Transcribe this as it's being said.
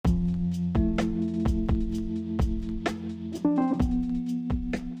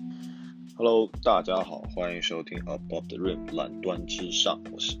Hello，大家好，欢迎收听 Above the Rim 蓝端之上，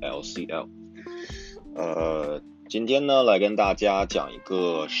我是 LCL。今天呢来跟大家讲一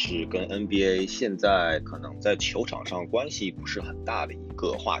个是跟 NBA 现在可能在球场上关系不是很大的一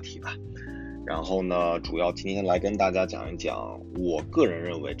个话题吧。然后呢，主要今天来跟大家讲一讲，我个人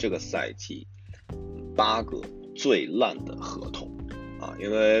认为这个赛季8个最烂的合同。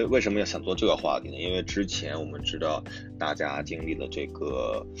因为为什么要想做这个话题呢？因为之前我们知道大家经历了这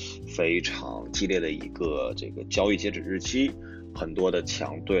个非常激烈的一个这个交易截止日期，很多的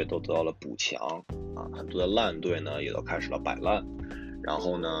强队都得到了补强很多的烂队呢也都开始了摆烂。然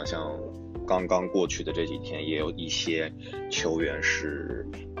后呢，像刚刚过去的这几天，也有一些球员是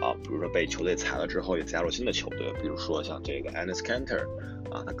比如说被球队裁了之后也加入新的球队，比如说像这个 Enes Kanter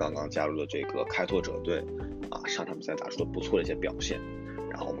他刚刚加入了这个开拓者队上场比赛打出了不错的一些表现。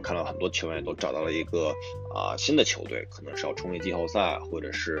然后我们看到很多球员都找到了一个新的球队，可能是要冲击季后赛，或者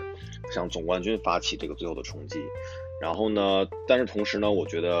是向总冠军发起这个最后的冲击。然后呢，但是同时呢，我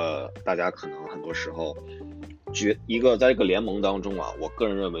觉得大家可能很多时候在这个联盟当中我个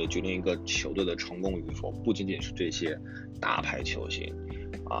人认为决定一个球队的成功与否，不仅仅是这些大牌球星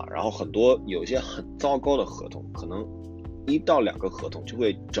然后很多有一些很糟糕的合同，可能1到2个合同就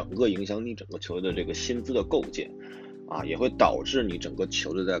会整个影响你整个球队的这个薪资的构建也会导致你整个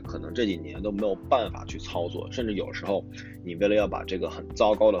球队在可能这几年都没有办法去操作，甚至有时候你为了要把这个很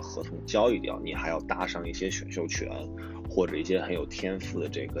糟糕的合同交易掉，你还要搭上一些选秀权或者一些很有天赋的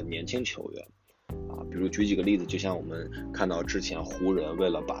这个年轻球员比如举几个例子，就像我们看到之前湖人为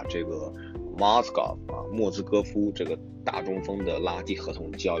了把这个莫兹戈夫这个大中锋的垃圾合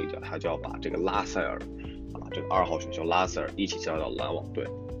同交易掉，他就要把这个拉塞尔这个2号选秀拉塞尔一起交易到篮网队。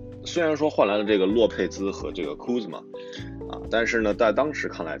虽然说换来了这个洛佩兹和这个库兹马但是呢，在当时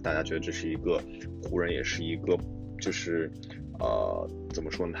看来，大家觉得这是一个湖人也是一个就是怎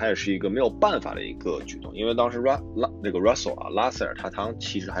么说呢？他也是一个没有办法的一个举动，因为当时那个 Russell拉塞尔他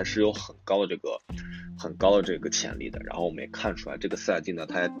其实还是有很高的这个潜力的。然后我们也看出来，这个赛季呢，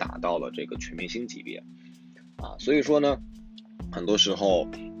他也达到了这个全明星级别所以说呢，很多时候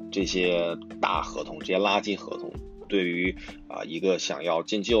这些大合同、这些垃圾合同，对于一个想要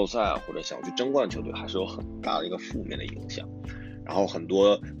进季后赛或者想要去争冠球队，还是有很大的一个负面的影响。然后很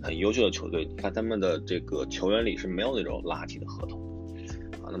多很优秀的球队，你看他们的这个球员里是没有那种垃圾的合同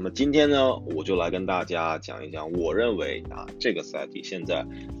那么今天呢，我就来跟大家讲一讲，我认为这个赛季现在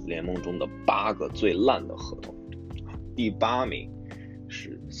联盟中的8个最烂的合同第8名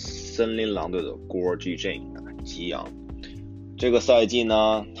是森林狼队的 Gorgie Jane 吉扬。这个赛季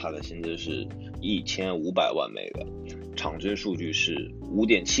呢，他的薪资是1500万美元，场均数据是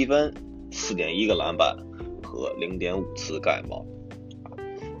 5.7 分、4.1 个篮板和 0.5 次盖帽。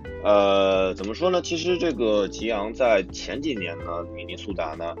怎么说呢？其实这个吉扬在前几年呢，明尼苏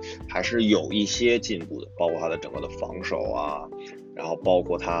达呢还是有一些进步的，包括他的整个的防守然后包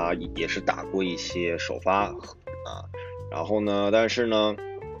括他也是打过一些首发然后呢，但是呢，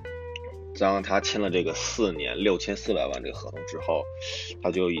当他签了这个4年6400万这个合同之后，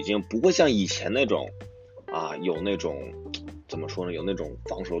他就已经不会像以前那种有那种怎么说呢，有那种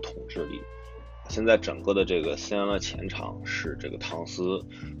防守统治力。现在整个的这个森林狼的前场是这个唐斯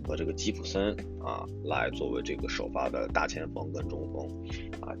和这个基普森来作为这个首发的大前锋跟中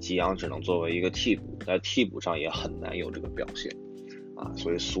锋吉扬只能作为一个替补，在替补上也很难有这个表现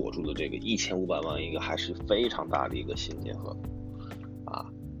所以锁住的这个1500万一个还是非常大的一个薪金合同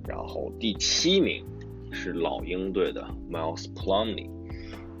然后第7名是老鹰队的 Miles Plumlee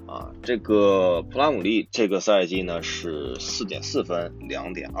这个普拉姆利这个赛季呢是 4.4 分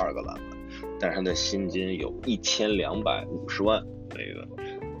 2.2 个篮板，但是他的薪金有1250万美元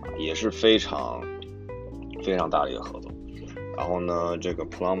也是非常非常大的一个合同。然后呢，这个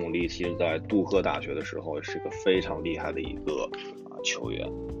普拉姆利其实在杜克大学的时候是个非常厉害的一个球员。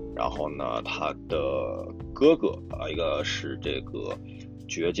然后呢，他的哥哥一个是这个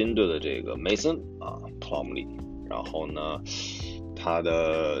掘金队的这个梅森普拉姆利，然后呢他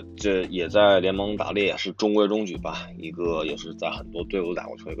的这也在联盟打猎也是中规中矩吧，一个也是在很多队伍打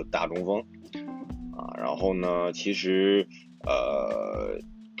过球一个大中锋然后呢，其实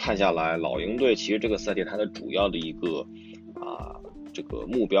看下来，老鹰队其实这个赛季它的主要的一个这个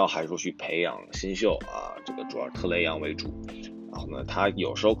目标还是说去培养新秀这个主要特雷杨为主。然后呢，他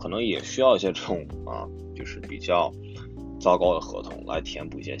有时候可能也需要一些这种就是比较糟糕的合同来填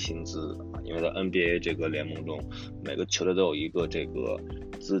补一些薪资因为在 NBA 这个联盟中，每个球队都有一个这个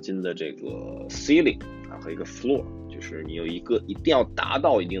资金的这个 ceiling 和一个 floor， 就是你有一个一定要达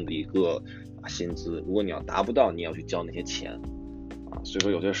到一定的一个薪资，如果你要达不到，你要去交那些钱所以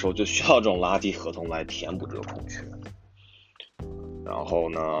说有些时候就需要这种垃圾合同来填补这个空缺。然后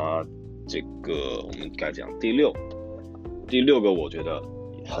呢，这个我们该讲第六个，我觉得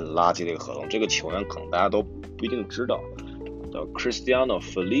很垃圾的一个合同。这个球员可能大家都不一定知道，叫 Cristiano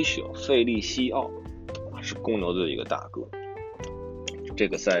Felicio 费利西奥，是公牛队的一个大哥。这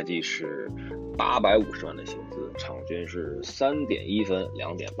个赛季是850万的薪资，场均是3.1分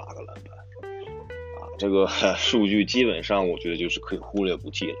，2.8个篮板。这个数据基本上我觉得就是可以忽略不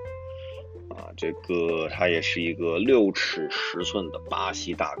计了。这个他也是一个6尺10寸的巴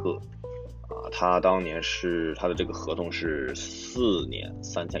西大个。他当年是他的这个合同是4年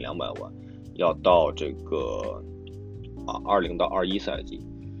3200万，要到这个20到21赛季。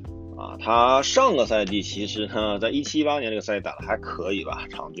他上个赛季其实呢，在17-18年这个赛季打的还可以吧，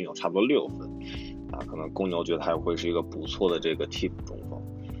场均有差不多6分。可能公牛觉得他会是一个不错的这个替补中锋。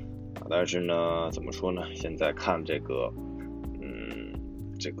但是呢，怎么说呢？现在看这个，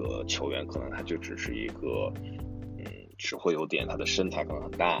这个球员可能他就只是一个，只会有点他的身材可能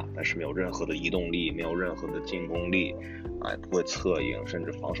很大，但是没有任何的移动力，没有任何的进攻力，也不会策应，甚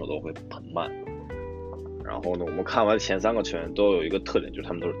至防守都会很慢。然后呢，我们看完前3个球员都有一个特点，就是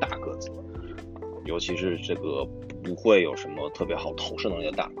他们都是大个子，尤其是这个不会有什么特别好投射能力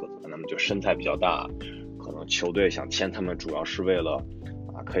的大个子，他们就身材比较大，可能球队想签他们主要是为了。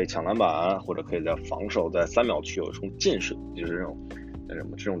可以抢篮板，或者可以在防守在3秒区有一种劲势，就是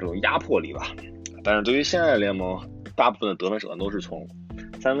这种压迫力吧。但是对于现在的联盟，大部分的得分手段都是从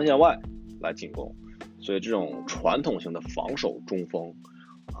3分线外来进攻，所以这种传统性的防守中锋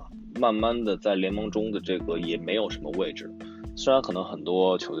慢慢的在联盟中的这个也没有什么位置。虽然可能很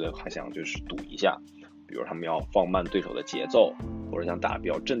多球队还想就是赌一下，比如他们要放慢对手的节奏，或者想打比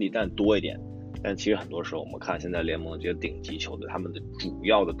较阵地战多一点。但其实很多时候我们看现在联盟的这些顶级球队，他们的主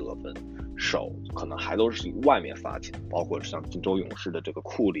要的得分手可能还都是以外面发起的，包括像金州勇士的这个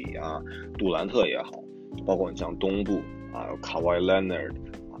库里杜兰特也好，包括你像东部卡哇伊 Leonard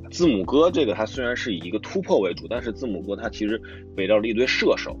字母哥，这个他虽然是以一个突破为主，但是字母哥他其实围绕了一堆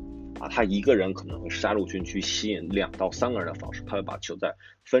射手他一个人可能会杀入禁区，吸引2到3个人的防守，他会把球再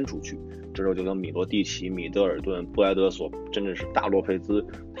分出去。这时候就跟米罗蒂奇、米德尔顿、布莱德索，甚至是大洛佩兹，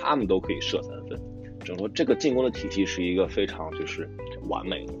他们都可以射3分。整个这个进攻的体系是一个非常就是完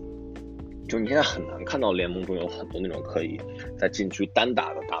美的。就你现在很难看到联盟中有很多那种可以在禁区单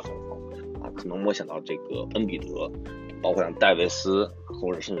打的大中锋可能我想到这个恩比德，包括像戴维斯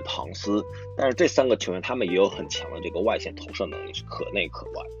或者甚至唐斯，但是这3个球员他们也有很强的这个外线投射能力，是可内可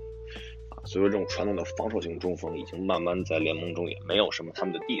外。所以说这种传统的防守型中锋已经慢慢在联盟中也没有什么他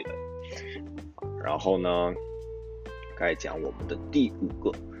们的地位。然后呢，该讲我们的第5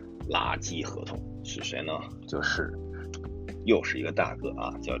个垃圾合同是谁呢？就是又是一个大哥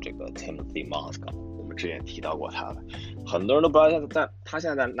叫这个 Timothy Mozgov。我们之前提到过他了，很多人都不知道他现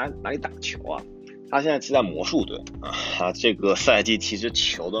在在哪里打球他现在是在魔术队这个赛季其实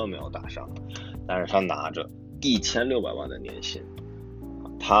球都没有打上，但是他拿着1600万的年薪。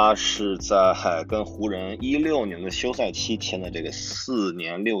他是在跟湖人16年的休赛期签的这个4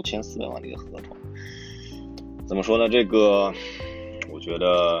年6400万的一个合同。怎么说呢？这个我觉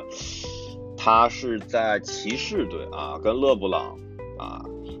得他是在骑士队跟勒布朗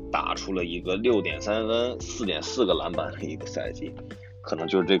打出了一个6.3分、4.4个篮板的一个赛季，可能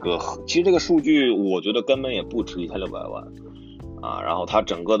就是这个。其实这个数据我觉得根本也不值1600万。然后他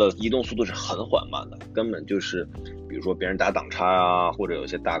整个的移动速度是很缓慢的，根本就是比如说别人打挡拆或者有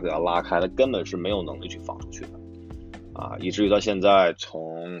些大个要拉开，他根本是没有能力去防出去的以至于他现在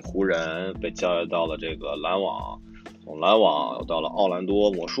从湖人被交易到了这个篮网，从篮网又到了奥兰多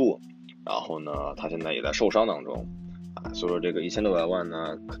魔术，然后呢他现在也在受伤当中所以说这个1600万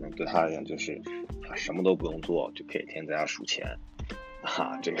呢，可能对他来讲就是他什么都不用做就可以天天在家数钱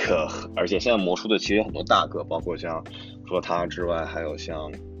这个。而且现在魔术队其实有很多大个，包括像除了他之外，还有像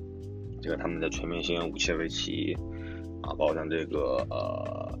这个他们的全明星武切维奇包括像这个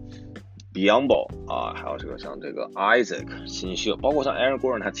Biyombo 还有这个像这个 Isaac 新秀，包括像 Aaron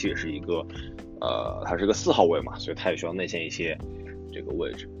Gordon， 他其实也是一个他是一个4号位嘛，所以他也需要内线一些这个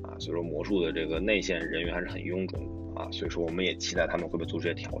位置所以说魔术的这个内线人员还是很臃肿的所以说我们也期待他们会不会做这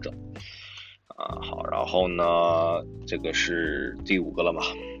些调整好，然后呢这个是第5个了嘛，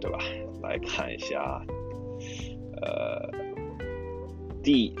对吧？来看一下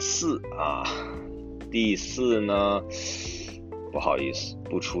第4第4呢，不好意思，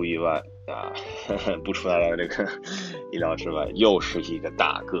不出意外不出大家这个意料之外，又是一个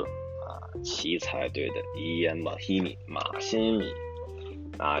大个奇才队的伊恩马希米马辛米，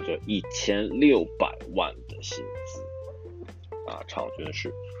拿着1600万的薪资场均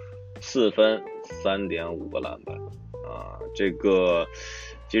是4分 3.5个篮板这个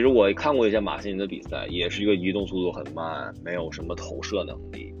其实我看过一些马辛尼的比赛，也是一个移动速度很慢，没有什么投射能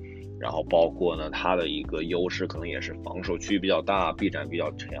力然后包括呢他的一个优势可能也是防守区域比较大，臂展比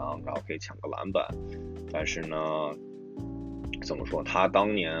较强，然后可以抢个篮板。但是呢怎么说，他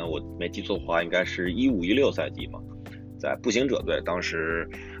当年我没记错的话应该是15-16赛季嘛，在步行者队当时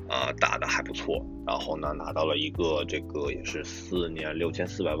打得还不错，然后呢拿到了一个这个也是4年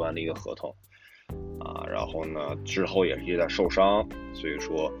6400万的一个合同然后呢之后也是一直在受伤，所以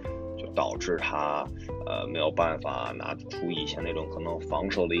说就导致他没有办法拿出以前那种可能防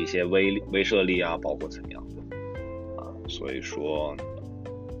守的一些威慑力包括怎么样所以说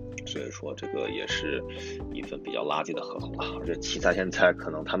这个也是一份比较垃圾的合同了。而且奇才现在可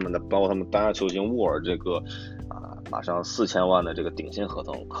能包括他们单球星沃尔这个马上4000万的这个顶薪合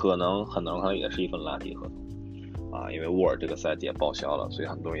同，可能很多人看也是一份垃圾合同因为沃尔这个赛季也报销了，所以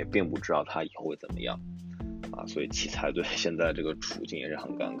很多人也并不知道他以后会怎么样所以奇才队现在这个处境也是很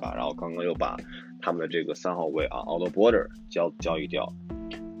尴尬。然后刚刚又把他们的这个3号位Otto Porter交易掉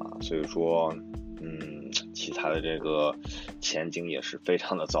所以说奇才的这个前景也是非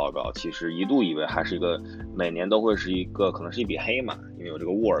常的糟糕。其实一度以为还是一个每年都会是一个可能是一笔黑马，因为有这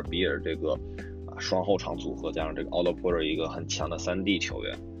个沃尔比尔这个双后场组合，加上这个 Otto Porter 一个很强的3D 球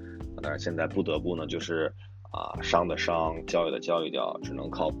员但是现在不得不呢就是伤的伤，交易的交易掉，只能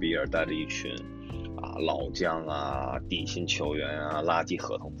靠比尔带着一群老将底薪球员垃圾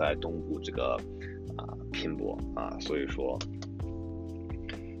合同在东部这个拼搏所以说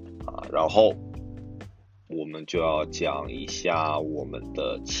然后我们就要讲一下我们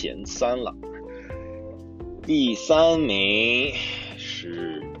的前3了。第3名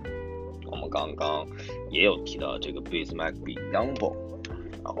是我们刚刚也有提到这个 Bismack Biyombo，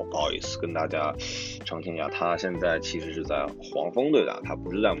 然后不好意思跟大家澄清一下，他现在其实是在黄蜂队的，他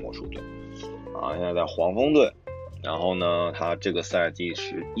不是在魔术队现在在黄蜂队。然后呢他这个赛季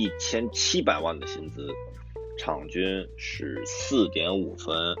是1700万的薪资，场均是4.5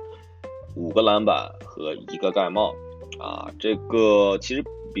分，5个篮板和1个盖帽这个其实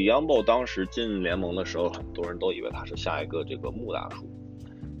Biyombo 当时进联盟的时候，很多人都以为他是下一个这个穆大叔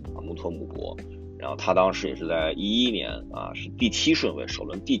穆托姆博，然后他当时也是在11年是第7顺位，首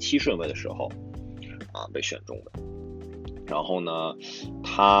轮第7顺位的时候被选中的。然后呢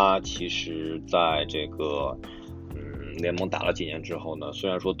他其实在这个联盟打了几年之后呢，虽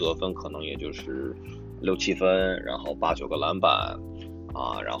然说得分可能也就是6-7分，然后8-9个篮板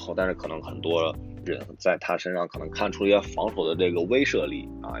然后但是可能很多人在他身上可能看出一些防守的这个威慑力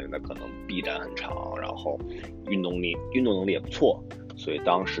因为他可能臂展很长，然后运动能力也不错，所以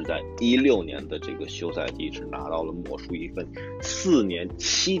当时在16年的这个休赛季是拿到了魔术一份4年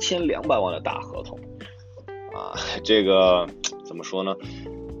7200万的大合同这个怎么说呢，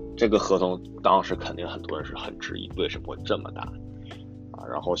这个合同当时肯定很多人是很质疑为什么会这么大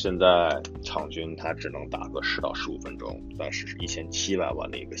然后现在场均他只能打个10到15分钟，但是1700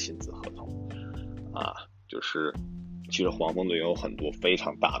万的一个薪资合同就是其实黄蜂队有很多非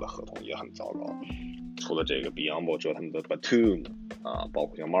常大的合同也很糟糕，除了这个 Biyombo 之外，他们的 Batum包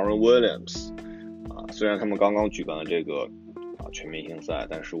括像 Marvin Williams 虽然他们刚刚举办了这个全明星赛，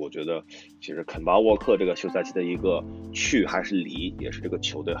但是我觉得其实肯巴沃克这个休赛期的一个去还是离，也是这个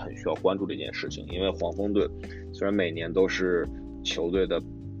球队很需要关注这件事情。因为黄蜂队虽然每年都是球队的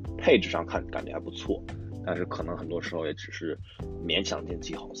配置上感觉还不错，但是可能很多时候也只是勉强进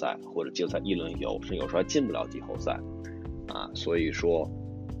季后赛，或者季后赛一轮游，甚至有时候还进不了季后赛所以说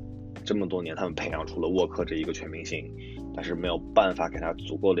这么多年他们培养出了沃克这一个全明星，但是没有办法给他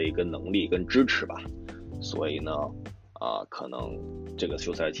足够的一个能力跟支持吧。所以呢可能这个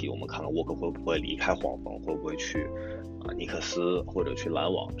休赛期我们看看沃克会不会离开黄蜂，会不会去尼克斯或者去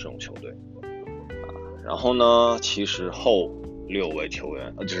篮网这种球队然后呢其实后6位球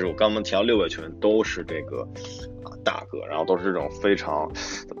员就是我刚刚提到6位球员都是这个大个，然后都是这种非常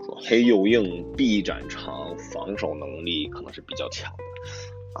怎么说黑又硬，臂展长，防守能力可能是比较强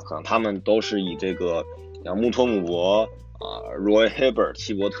的可能他们都是以这个像穆托姆博Roy Hibbert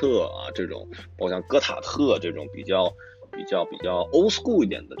齐伯特这种，包括像戈塔特这种比较 old school 一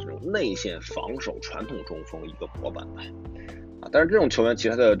点的这种内线防守传统中锋一个模板吧但是这种球员其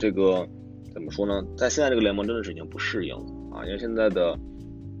实他的这个怎么说呢，在现在这个联盟真的是已经不适应了因为现在的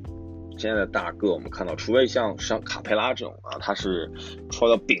大个我们看到，除非像卡佩拉这种他是说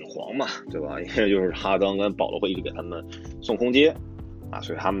到丙皇嘛，对吧？因为就是哈登跟保罗会一直给他们送空接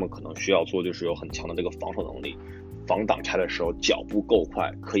所以他们可能需要做就是有很强的这个防守能力，防挡拆的时候脚步够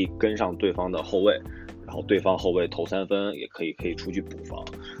快，可以跟上对方的后卫，然后对方后卫投3分也可以出去补防。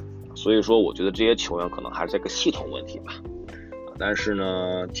所以说我觉得这些球员可能还是一个系统问题吧但是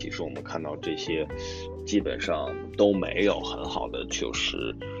呢其实我们看到这些基本上都没有很好的就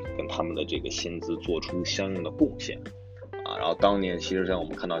是跟他们的这个薪资做出相应的贡献然后当年其实像我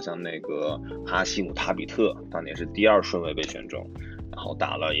们看到像那个哈希姆塔比特，当年是第2顺位被选中，然后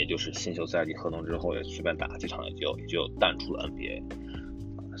打了也就是新秀赛季合同之后也随便打几场也就淡出了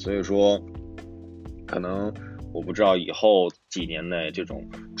NBA。所以说可能我不知道以后几年内这种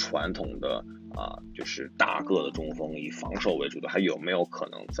传统的就是大个的中锋以防守为主的还有没有可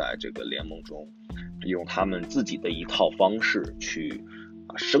能在这个联盟中用他们自己的一套方式去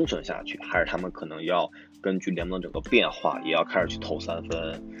生存下去，还是他们可能要根据联盟整个变化也要开始去投3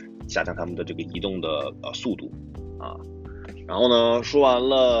分，加强他们的这个移动的速度然后呢，说完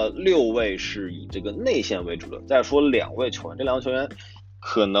了6位是以这个内线为主的，再说2位球员，这2位球员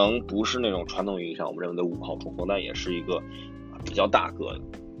可能不是那种传统意义上我们认为的5号中锋，但也是一个比较大个的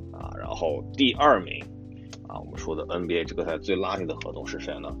然后第2名我们说的 NBA 这个赛季最垃圾的合同是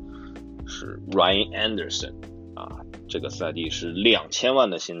谁呢？是 Ryan Anderson 这个赛季是2000万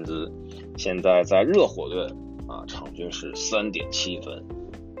的薪资，现在在热火队场均是3.7分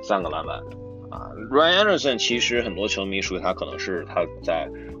，3个篮板Ryan Anderson 其实很多球迷属于他可能是他在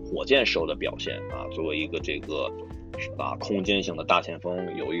火箭时候的表现作为一个这个空间型的大前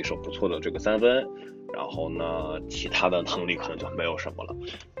锋，有一手不错的这个3分，然后呢其他的能力可能就没有什么了，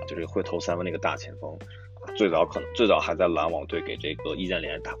就是会投3分那个大前锋最早还在篮网队给这个易建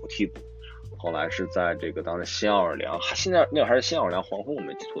联打过替补，后来是在这个当时新奥尔良，现在那会儿还是新奥尔良黄蜂我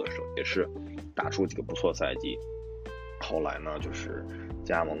没记错的时候，也是打出几个不错的赛季，后来呢就是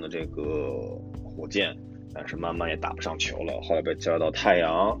加盟的这个火箭，但是慢慢也打不上球了，后来被交易到太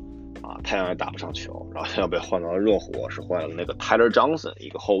阳太阳也打不上球，然后现在被换到了热火，是换了那个 Tyler Johnson 一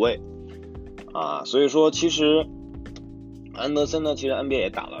个后卫所以说其实安德森呢其实 NBA 也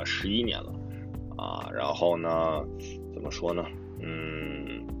打了11年了然后呢怎么说呢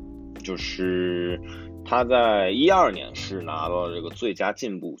就是他在12年是拿到了这个最佳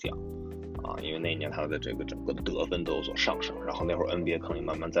进步奖因为那一年他的这个整个的得分都有所上升，然后那会儿 NBA 可能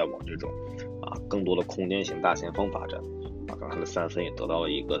慢慢在往这种更多的空间型大前锋发展刚才的3分也得到了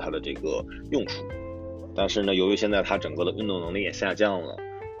一个他的这个用处，但是呢由于现在他整个的运动能力也下降了，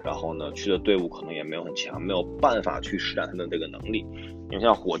然后呢去的队伍可能也没有很强，没有办法去施展他的这个能力，因为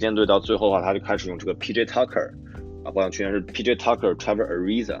像火箭队到最后的话他就开始用这个 PJ Tucker 包括去年是 PJ Tucker、Trevor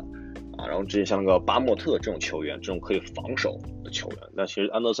Ariza然后之前像那个巴莫特这种球员，这种可以防守的球员，但其实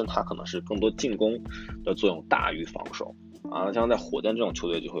安德森他可能是更多进攻的作用大于防守像在火箭这种球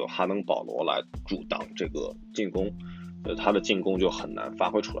队就会有哈登、保罗来阻挡这个进攻，他的进攻就很难发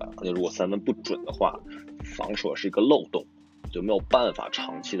挥出来，而且如果3分不准的话，防守是一个漏洞，就没有办法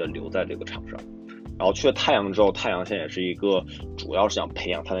长期的留在这个场上。然后去了太阳之后，太阳现在也是一个主要是想培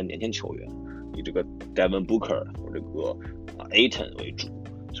养他的年轻球员，以这个 Devin Booker 和这个Ayton 为主，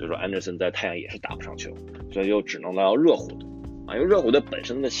所以说 Anderson 在太阳也是打不上球，所以就只能来到热火队因为热火队本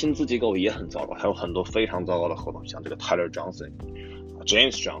身的薪资结构也很糟糕，还有很多非常糟糕的合同，像这个 Tyler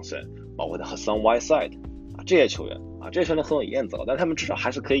Johnson、James Johnson， 包括Hassan Whiteside这些球员这些球员的合同也很糟糕，但他们至少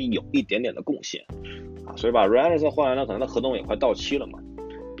还是可以有一点点的贡献所以把 Ryan Anderson 换来了，可能他合同也快到期了嘛，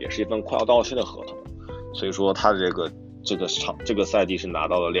也是一份快要到期的合同，所以说他的这个赛季是拿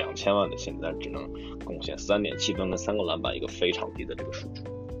到了2000万的薪资，但只能贡献3.7分跟3个篮板，一个非常低的这个数据，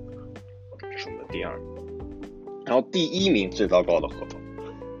这是我们的第2名。然后第1名最糟糕的合同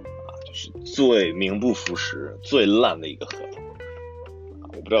就是最名不副实最烂的一个合同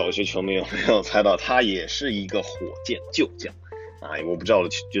我不知道有些球迷有没有猜到，他也是一个火箭旧将我不知道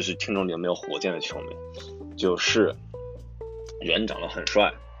就是听众里有没有火箭的球迷，就是人长得很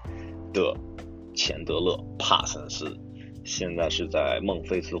帅的钱德勒帕森斯，现在是在孟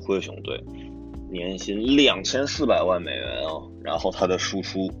菲斯灰熊队，年薪2400万美元然后他的输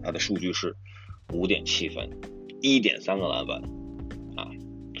出他的数据是5.7分1.3个篮板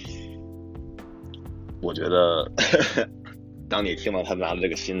我觉得当你听到他拿的这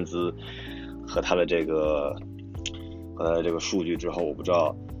个薪资和他的这个数据之后，我不知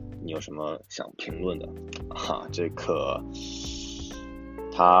道你有什么想评论的这个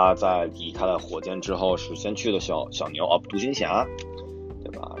他在离开了火箭之后是先去了小牛独行侠，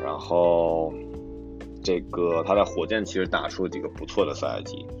对吧？然后这个他在火箭其实打出了几个不错的赛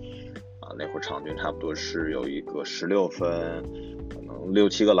季那会儿场均差不多是有一个16分，可能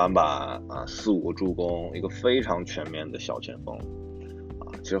6-7个篮板4-5个助攻，一个非常全面的小前锋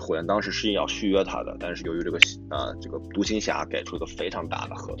其实火箭当时是要续约他的，但是由于这个独行侠给出一个非常大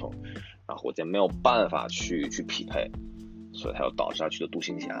的合同，然后火箭没有办法去匹配，所以他又导致他去了独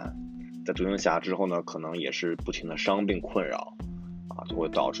行侠。在独行侠之后呢，可能也是不停的伤病困扰就会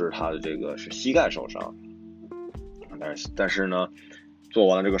导致他的这个是膝盖受伤，但是呢做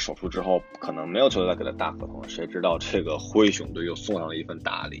完了这个手术之后，可能没有球队再给他大合同，谁知道这个灰熊队又送上了一份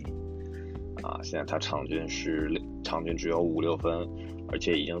大礼现在他场均只有5-6分，而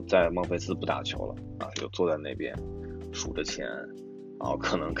且已经在孟菲斯不打球了就坐在那边数着钱，然后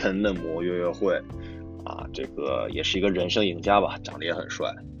可能跟嫩模约会这个也是一个人生赢家吧，长得也很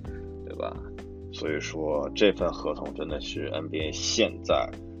帅，对吧？所以说这份合同真的是 NBA 现在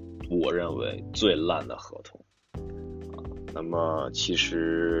我认为最烂的合同那么其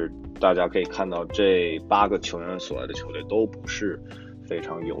实大家可以看到，这8个球员所在的球队都不是非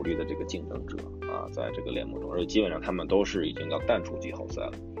常有力的这个竞争者在这个联盟中，而且基本上他们都是已经要淡出季后赛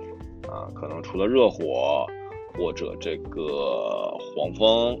了可能除了热火或者这个黄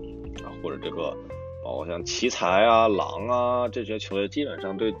蜂或者这个包括像奇才狼这些球队，基本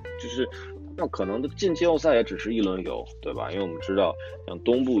上对就是那可能进季后赛也只是一轮游，对吧？因为我们知道像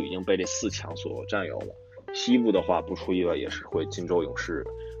东部已经被这4强所占有了，西部的话不出意外也是会金州勇士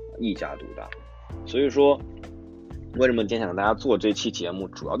一家独大。所以说为什么今天想跟大家做这期节目，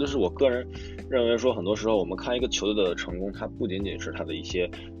主要就是我个人认为说，很多时候我们看一个球队的成功，它不仅仅是它的一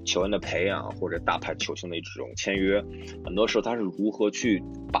些球员的培养或者大牌球星的这种签约，很多时候它是如何去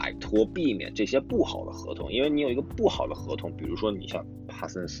摆脱避免这些不好的合同。因为你有一个不好的合同，比如说你像帕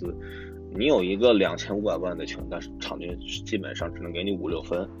森斯，你有一个2500万的球员，但是场均基本上只能给你5-6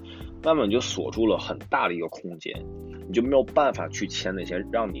分，那么你就锁住了很大的一个空间，你就没有办法去签那些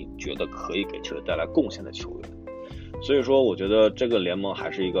让你觉得可以给球队带来贡献的球员。所以说我觉得这个联盟还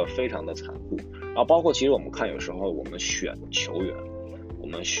是一个非常的残酷，然后包括其实我们看有时候我们选球员，我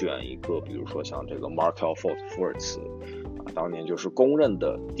们选一个比如说像这个 Markelle Fultz当年就是公认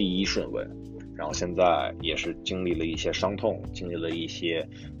的第1顺位，然后现在也是经历了一些伤痛，经历了一些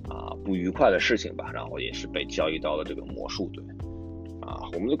不愉快的事情吧，然后也是被交易到了这个魔术队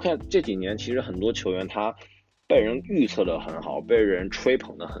我们就看这几年其实很多球员他被人预测的很好，被人吹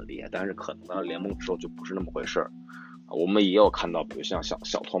捧的很厉害，但是可能呢联盟之后就不是那么回事儿我们也有看到比如像小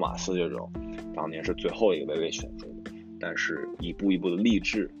托马斯这种当年是最后一个被选中的，但是一步一步的励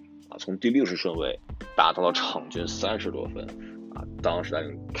志从第60顺位达到了场均30多分当时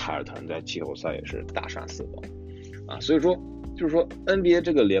凯尔特人在季后赛也是大杀四方所以说就是说 NBA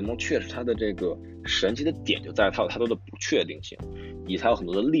这个联盟确实它的这个神奇的点就在于它有太多的不确定性，以及它有很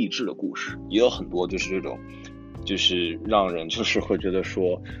多的励志的故事，也有很多就是这种就是让人就是会觉得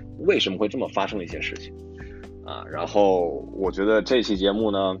说为什么会这么发生的一些事情然后我觉得这期节目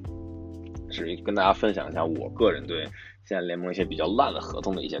呢是跟大家分享一下我个人对现在联盟一些比较烂的合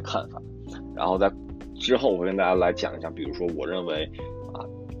同的一些看法，然后在之后我会跟大家来讲一下，比如说我认为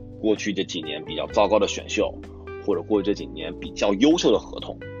过去这几年比较糟糕的选秀，或者过去这几年比较优秀的合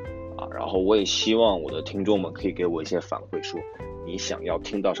同然后我也希望我的听众们可以给我一些反馈，说你想要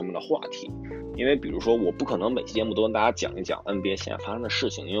听到什么样的话题。因为比如说我不可能每期节目都跟大家讲一讲 NBA 现在发生的事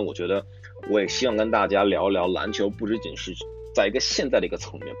情，因为我觉得我也希望跟大家聊一聊篮球不仅是在一个现在的一个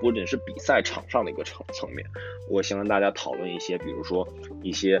层面，不仅是比赛场上的一个层面，我也希望跟大家讨论一些比如说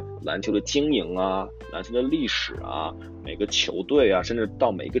一些篮球的经营篮球的历史每个球队甚至到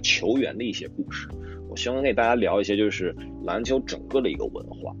每个球员的一些故事。我希望给大家聊一些就是篮球整个的一个文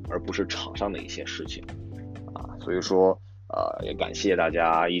化，而不是场上的一些事情所以说也感谢大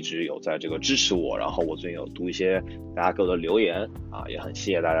家一直有在这个支持我，然后我最近有读一些大家给我的留言也很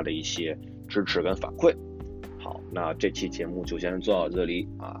谢谢大家的一些支持跟反馈。好，那这期节目就先做到这里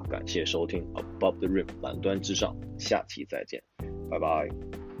感谢收听 Above the Rim 蓝端之上，下期再见，拜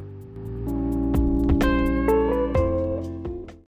拜。